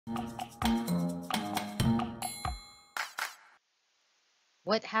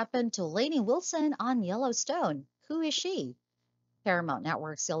What happened to Lainey Wilson on Yellowstone? Who is she? Paramount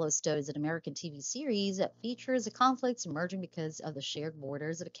Network's Yellowstone is an American TV series that features the conflicts emerging because of the shared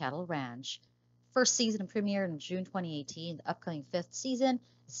borders of a cattle ranch. First season premiered in June 2018. The upcoming fifth season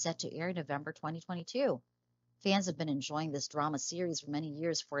is set to air in November 2022. Fans have been enjoying this drama series for many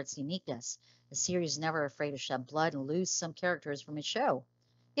years for its uniqueness. The series is never afraid to shed blood and lose some characters from its show.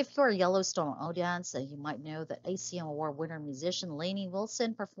 If you're a Yellowstone audience, you might know that ACM Award winner musician Lainey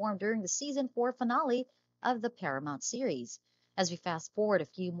Wilson performed during the season 4 finale of the Paramount series. As we fast forward a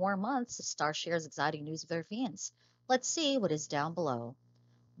few more months, the star shares exciting news with their fans. Let's see what is down below.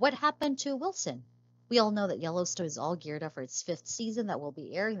 What happened to Wilson? We all know that Yellowstone is all geared up for its fifth season that will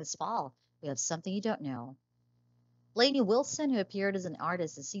be airing this fall. We have something you don't know. Lainey Wilson, who appeared as an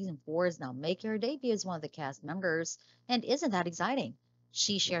artist in season 4, is now making her debut as one of the cast members. And isn't that exciting?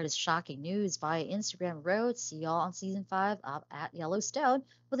 She shared this shocking news via Instagram and wrote, "See y'all on season 5 up at Yellowstone,"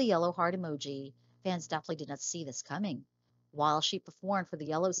 with a yellow heart emoji. Fans definitely did not see this coming. While she performed for the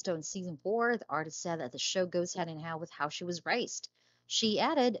Yellowstone season 4, the artist said that the show goes hand in hand with how she was raised. She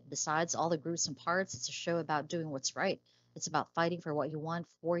added, "Besides all the gruesome parts, it's a show about doing what's right. It's about fighting for what you want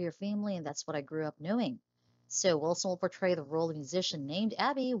for your family, and that's what I grew up knowing." So Wilson will portray the role of musician named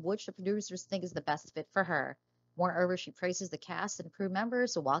Abby, which the producers think is the best fit for her. Moreover, she praises the cast and crew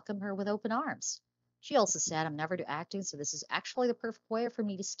members who welcome her with open arms. She also said, "I'm never do acting, so this is actually the perfect way for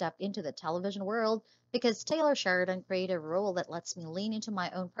me to step into the television world because Taylor Sheridan created a role that lets me lean into my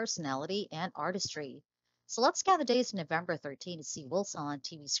own personality and artistry." So let's count the days to November 13 to see Wilson on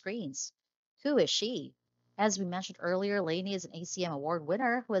TV screens. Who is she? As we mentioned earlier, Lainey is an ACM Award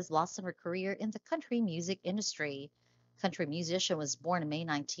winner who has blossomed her career in the country music industry. Country musician was born on May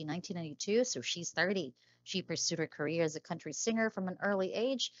 19, 1992, so she's 30. She pursued her career as a country singer from an early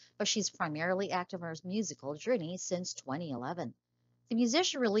age, but she's primarily active in her musical journey since 2011. The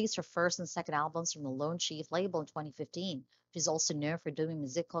musician released her first and second albums from the Lone Chief label in 2015. She's also known for doing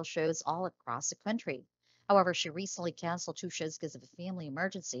musical shows all across the country. However, she recently canceled two shows because of a family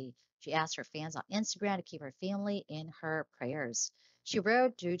emergency. She asked her fans on Instagram to keep her family in her prayers. She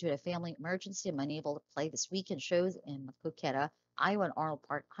wrote, "Due to a family emergency, I'm unable to play this weekend shows in Maquoketa, Iowa, and Arnold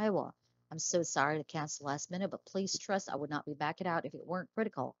Park, Iowa. I'm so sorry to cancel last minute, but please trust I would not be backing out if it weren't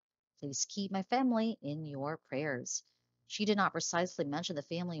critical. Please keep my family in your prayers." She did not precisely mention the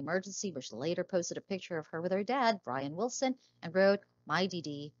family emergency, but she later posted a picture of her with her dad, Brian Wilson, and wrote, "My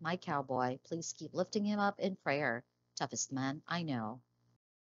DD, my cowboy, please keep lifting him up in prayer. Toughest man I know."